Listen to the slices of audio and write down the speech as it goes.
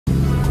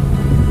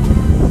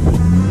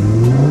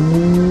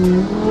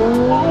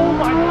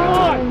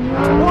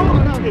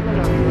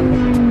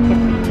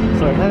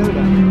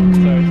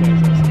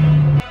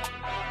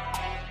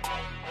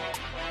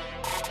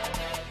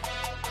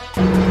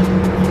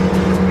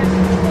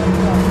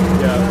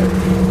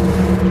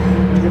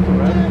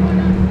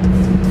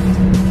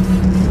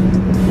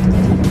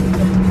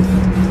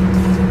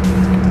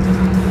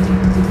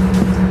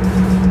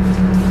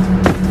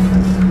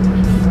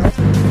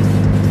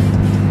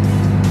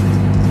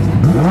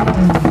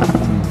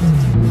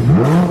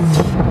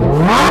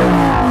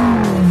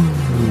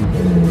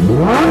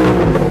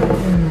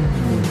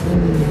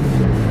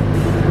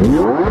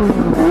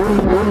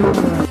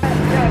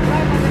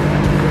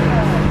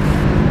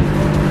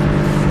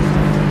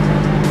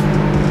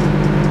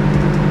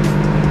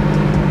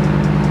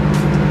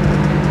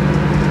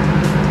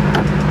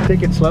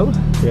Take it slow.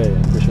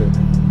 Yeah, for sure.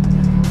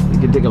 You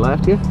can take a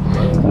left here.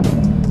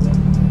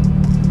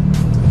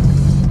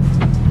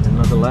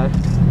 Another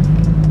left.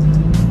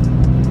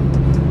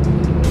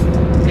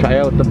 Try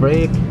out the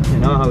brake. You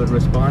know how it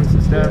responds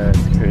and stuff. Yeah,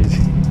 it's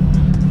crazy.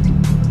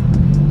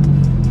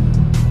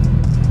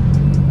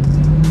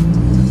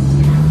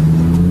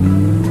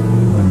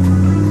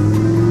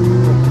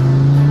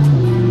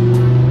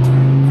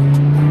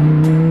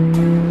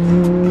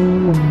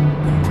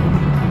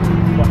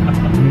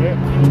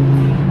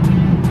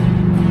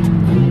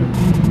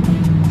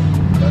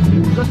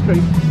 Go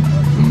straight.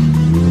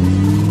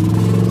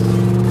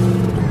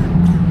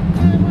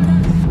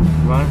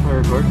 Run for a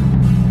record.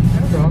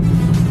 That's wrong.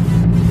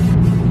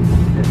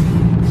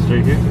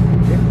 Straight here.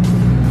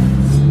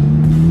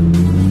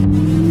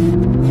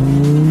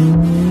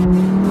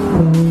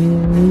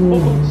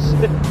 Oh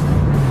shit!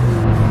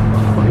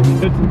 Oh my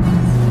goodness.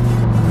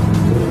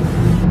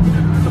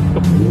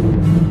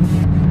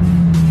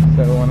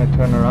 So I want to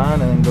turn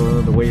around and then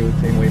go the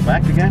same way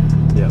back again.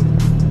 Yeah.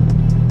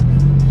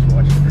 Just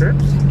watch the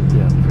curves.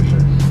 Yeah, for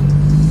sure.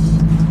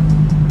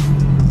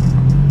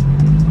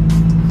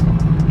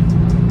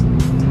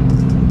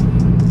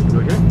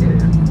 Okay?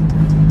 Yeah.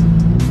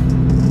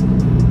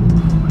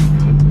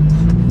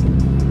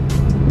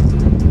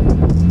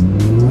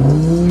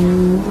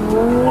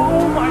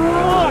 Oh my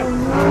god!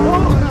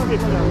 Oh,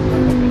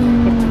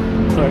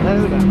 sorry. No. Sorry.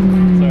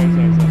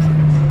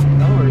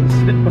 No worries.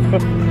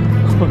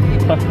 Oh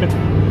god.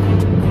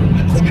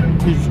 That's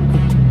crazy.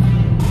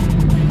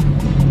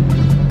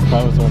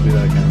 Promise won't be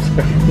that kind of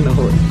story. No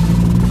worries.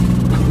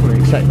 For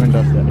excitement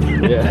of that.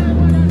 Yeah.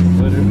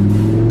 Literally.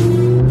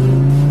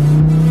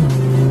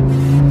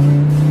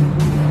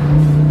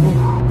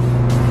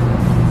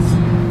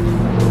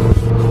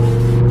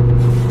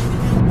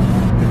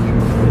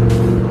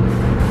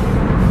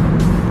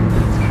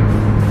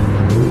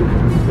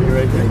 So you're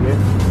right here.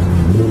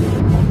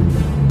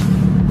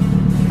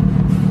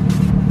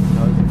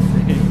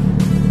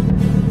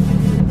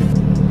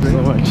 So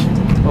much.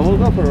 Well, we'll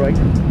go for a ride.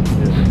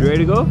 Yeah. You ready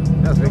to go?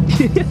 That's right.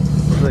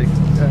 It's like,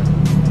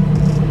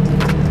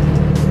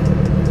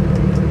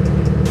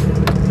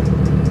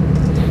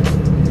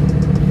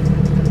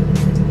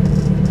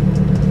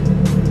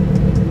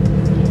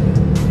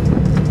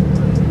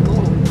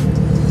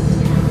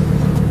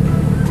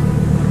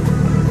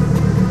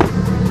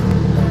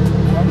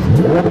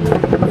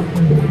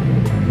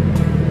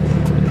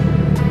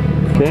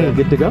 okay, you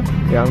good to go?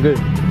 Yeah, I'm good.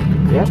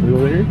 Yeah, We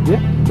over here?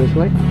 yeah, this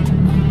way.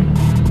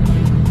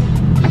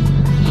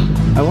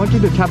 I want you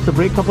to tap the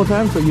brake a couple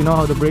times so you know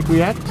how the brake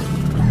reacts.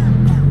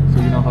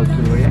 So you know how to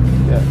react.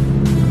 Yeah.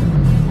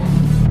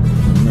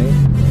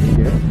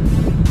 Here.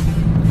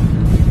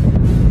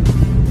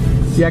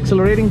 The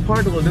accelerating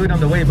part we'll do it on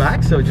the way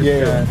back, so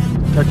just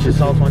touch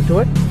yourself onto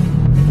it.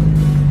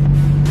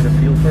 Get a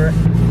feel for it.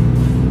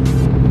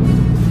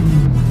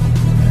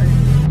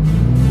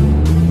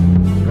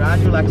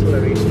 Gradual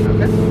acceleration,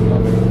 okay?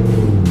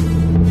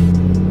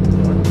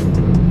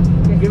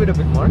 Okay, give it a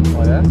bit more.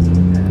 Oh yeah?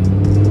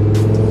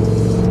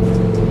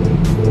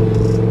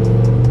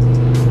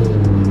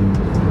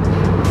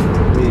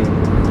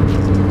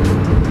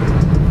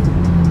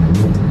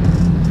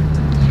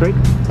 Straight.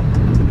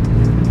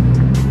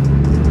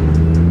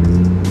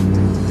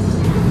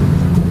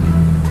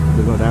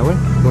 We go that way.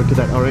 Go to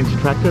that orange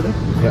tractor there.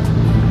 Yeah.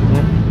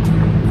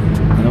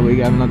 And then we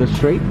have another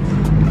straight.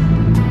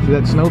 See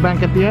that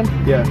snowbank at the end?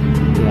 Yeah.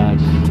 Yeah,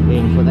 just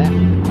aim for that.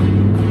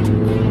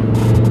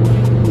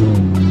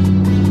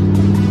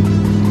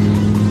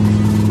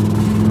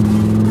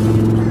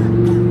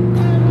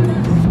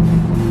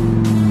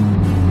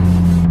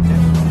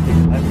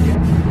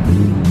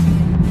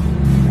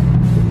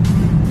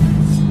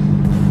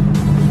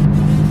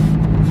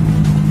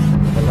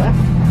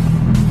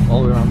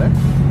 All the way around there?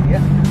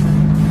 Yeah.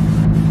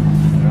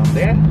 Around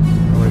there.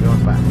 And we're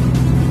going back.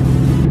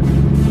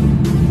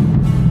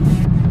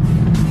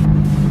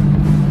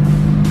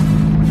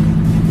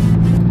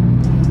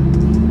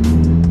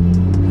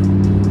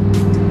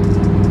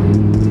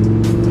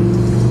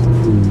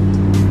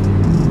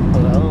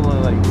 I don't want to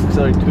like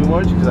accelerate too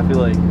much because I feel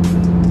like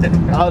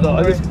I don't know.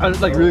 I'm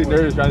just like really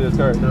nervous driving this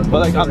car, but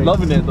like I'm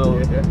loving it though.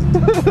 Yeah.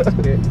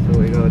 Okay, so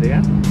we go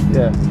there.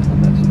 Yeah.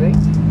 On that straight.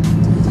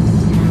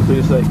 So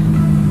just like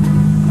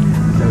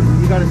So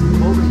you gotta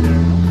hold it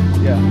there.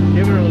 yeah.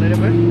 Give her a little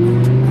bit.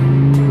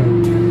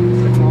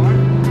 Bit more.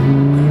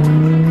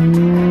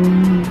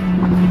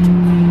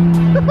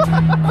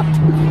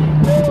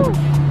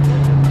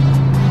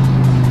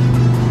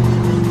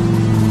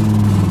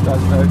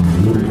 That's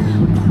actually crazy.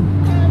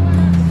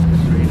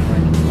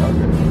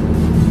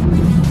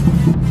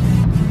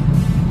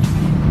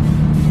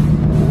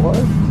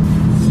 What?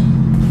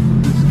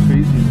 This is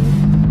crazy,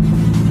 man.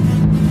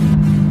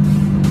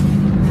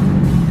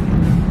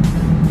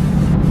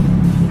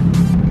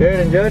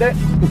 enjoyed it?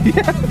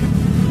 Yeah.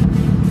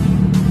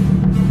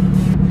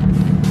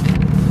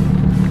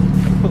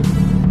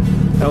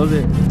 That was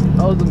it.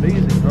 That was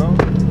amazing, bro.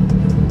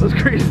 That was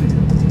crazy.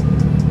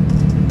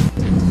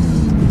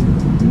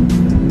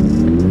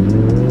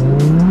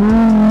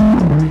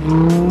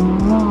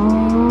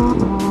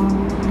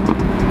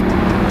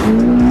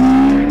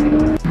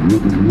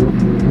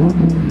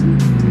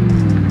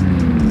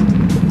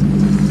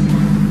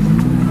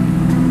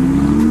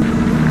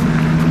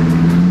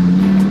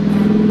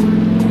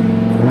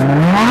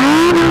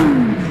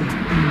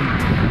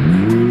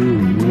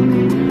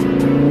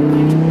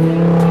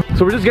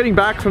 So we're just getting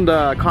back from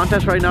the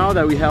contest right now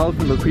that we held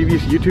from the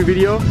previous YouTube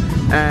video,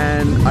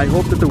 and I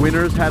hope that the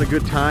winners had a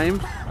good time.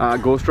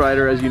 Ghost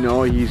Rider, as you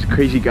know, he's a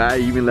crazy guy.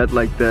 He even let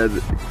like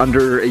the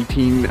under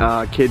 18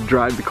 kid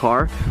drive the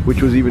car,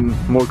 which was even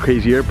more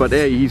crazier, but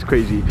hey, he's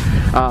crazy.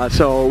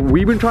 So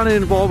we've been trying to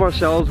involve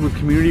ourselves with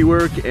community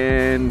work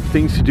and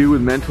things to do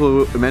with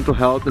mental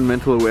health and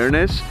mental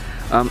awareness,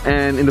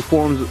 and in the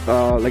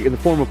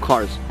form of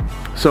cars.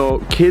 So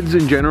kids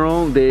in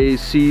general, they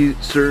see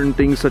certain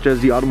things such as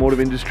the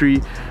automotive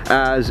industry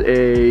as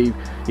a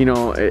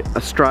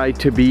stride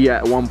to be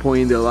at one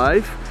point in their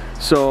life.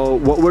 So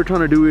what we're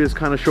trying to do is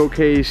kind of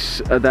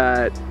showcase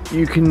that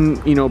you can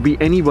be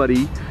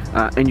anybody,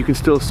 and you can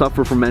still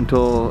suffer from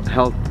mental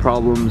health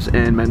problems,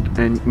 and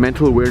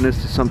mental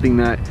awareness is something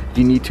that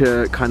you need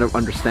to kind of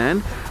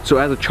understand. So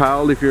as a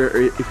child, if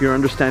you're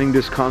understanding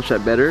this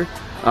concept better,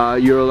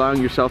 you're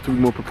allowing yourself to be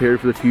more prepared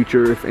for the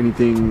future if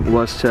anything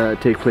was to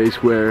take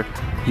place where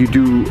you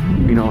do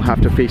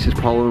have to face this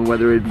problem,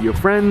 whether it be your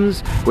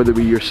friends, whether it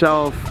be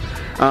yourself.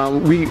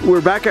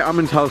 We're back at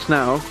Amin's house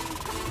now,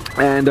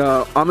 and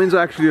Amin's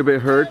actually a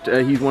bit hurt.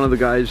 He's one of the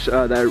guys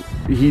that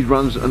he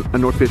runs a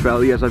North Face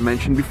Rally, as I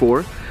mentioned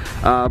before.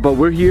 But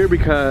we're here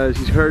because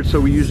he's hurt, so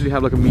we usually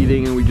have like a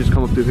meeting and we just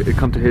come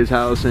to his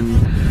house and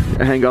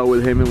hang out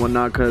with him and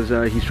whatnot,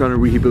 because he's trying to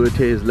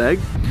rehabilitate his leg.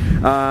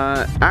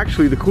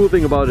 Actually, the cool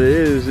thing about it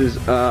is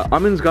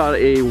Amin's got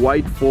a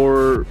white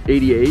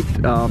 488,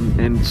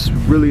 and it's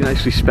really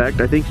nicely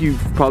spec'd. I think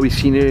you've probably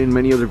seen it in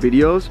many other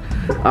videos.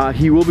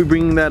 He will be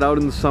bringing that out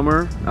in the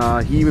summer.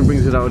 He even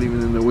brings it out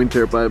even in the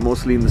winter, but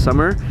mostly in the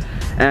summer.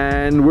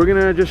 And we're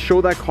gonna just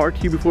show that car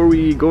to you before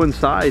we go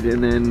inside,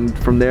 and then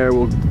from there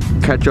we'll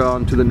catch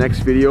on to the next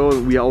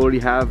video. We already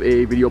have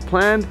a video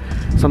planned,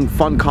 some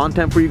fun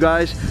content for you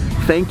guys.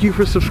 Thank you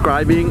for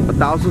subscribing.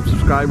 1,000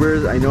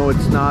 subscribers. I know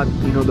it's not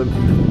the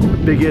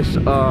biggest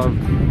of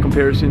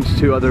comparisons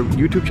to other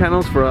YouTube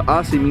channels. For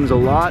us, it means a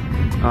lot.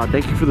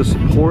 Thank you for the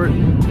support.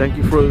 Thank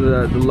you for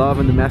the love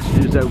and the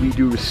messages that we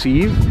do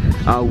receive.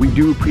 We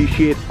do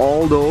appreciate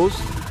all those.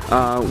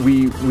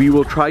 We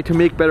will try to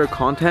make better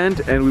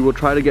content, and we will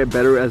try to get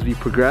better as we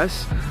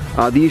progress.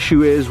 The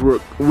issue is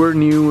we're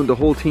new, the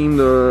whole team.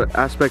 The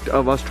aspect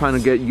of us trying to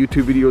get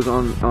YouTube videos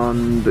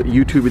on the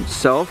YouTube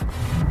itself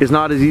is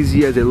not as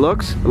easy as it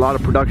looks. A lot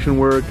of production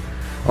work,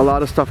 a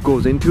lot of stuff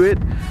goes into it.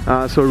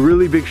 So a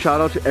really big shout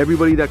out to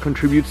everybody that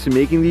contributes to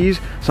making these.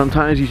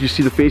 Sometimes you just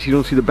see the face, you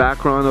don't see the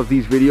background of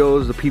these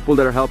videos, the people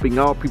that are helping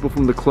out, people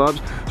from the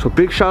clubs. So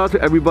big shout out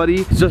to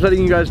everybody. Just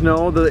letting you guys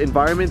know, the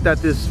environment that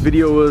this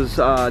video was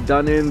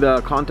done in,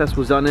 the contest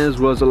was done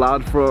in, was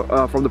allowed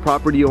from the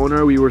property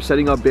owner. We were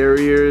setting up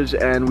barriers,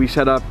 and we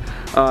set up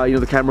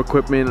the camera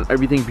equipment,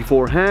 everything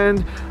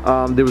beforehand.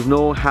 There was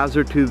no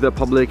hazard to the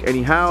public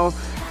anyhow.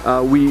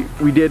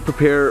 We did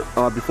prepare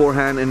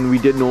beforehand, and we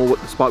did know what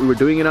the spot we were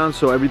doing it on,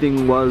 so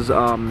everything was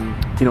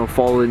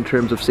followed in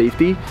terms of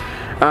safety.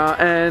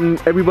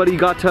 And everybody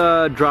got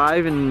to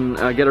drive and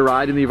get a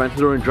ride in the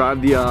Aventador and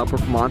drive the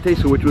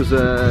Performante, so which was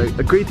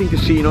a great thing to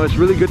see. It's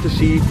really good to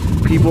see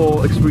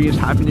people experience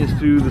happiness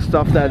through the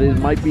stuff that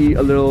might be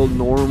a little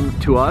norm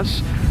to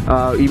us.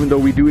 Even though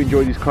we do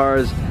enjoy these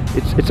cars,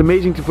 it's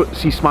amazing to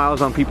see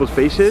smiles on people's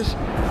faces,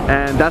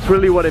 and that's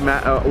really what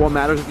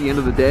matters at the end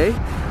of the day.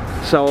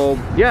 So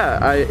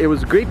yeah, it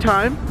was a great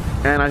time,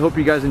 and I hope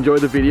you guys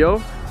enjoyed the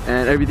video,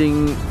 and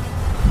everything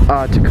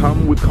to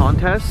come with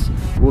contests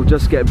will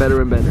just get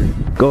better and better.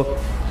 Go.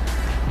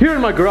 Here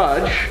in my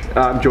garage,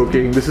 I'm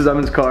joking, this is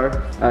Amin's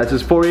car. It's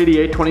his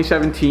 488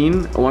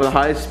 2017, one of the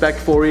highest spec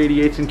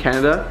 488s in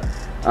Canada.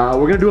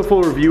 We're gonna do a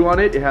full review on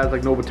it. It has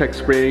like Novatec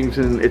springs,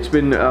 and it's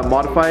been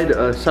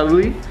modified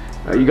subtly.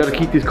 You got to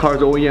keep these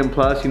cars OEM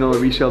plus, the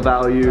resale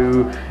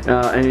value,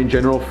 and in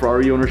general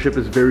Ferrari ownership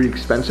is very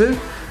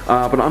expensive.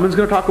 But Amin's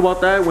going to talk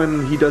about that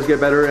when he does get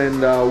better,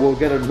 and we'll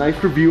get a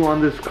nice review on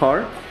this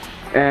car.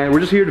 And we're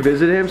just here to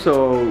visit him,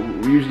 so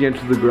we usually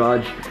enter the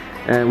garage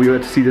and we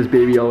get to see this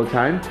baby all the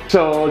time.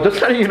 So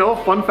just letting you know,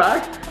 fun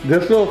fact,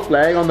 this little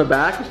flag on the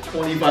back is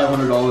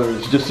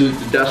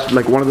 $2,500. That's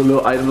like one of the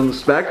little items on the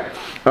spec.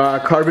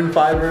 Carbon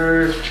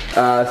fiber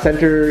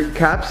center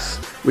caps,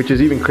 which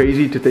is even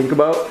crazy to think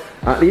about.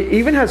 It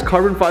even has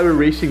carbon fiber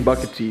racing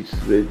bucket seats.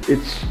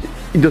 It's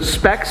the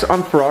specs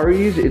on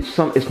Ferraris.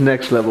 It's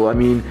next level. I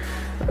mean,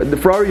 the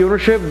Ferrari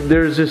ownership,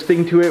 there's this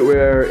thing to it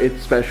where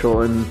it's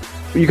special, and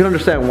you can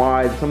understand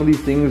why. Some of these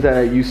things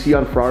that you see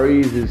on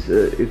Ferraris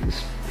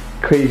is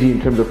crazy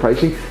in terms of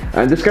pricing.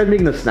 And this guy's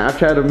making a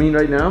Snapchat of me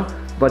right now,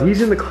 but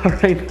he's in the car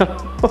right now.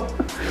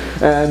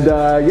 And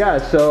yeah,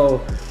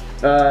 so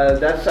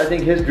that's, I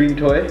think, his dream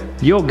toy.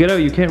 Yo, get out,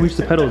 you can't reach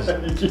the pedals.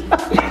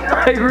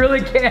 I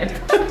really can't.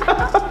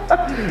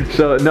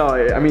 So no,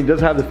 I mean, it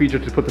does have the feature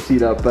to put the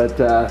seat up, but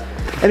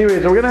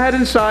anyways, we're gonna head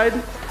inside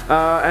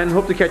and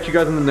hope to catch you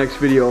guys in the next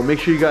video. Make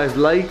sure you guys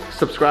like,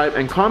 subscribe,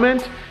 and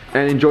comment,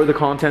 and enjoy the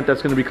content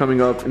that's gonna be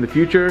coming up in the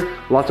future.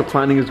 Lots of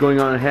planning is going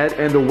on ahead,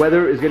 and the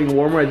weather is getting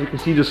warmer. As you can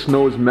see, the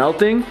snow is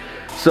melting.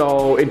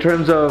 So in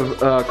terms of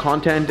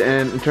content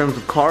and in terms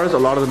of cars, a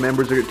lot of the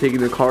members are taking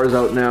their cars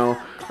out now,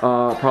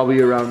 probably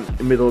around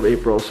the middle of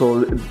April.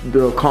 So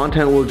the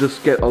content will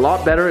just get a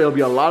lot better. It'll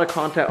be a lot of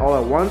content all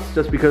at once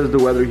just because of the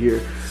weather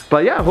here.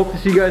 But yeah, hope to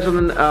see you guys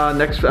on the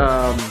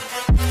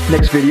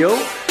next video,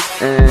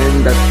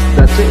 and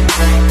that's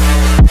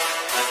it.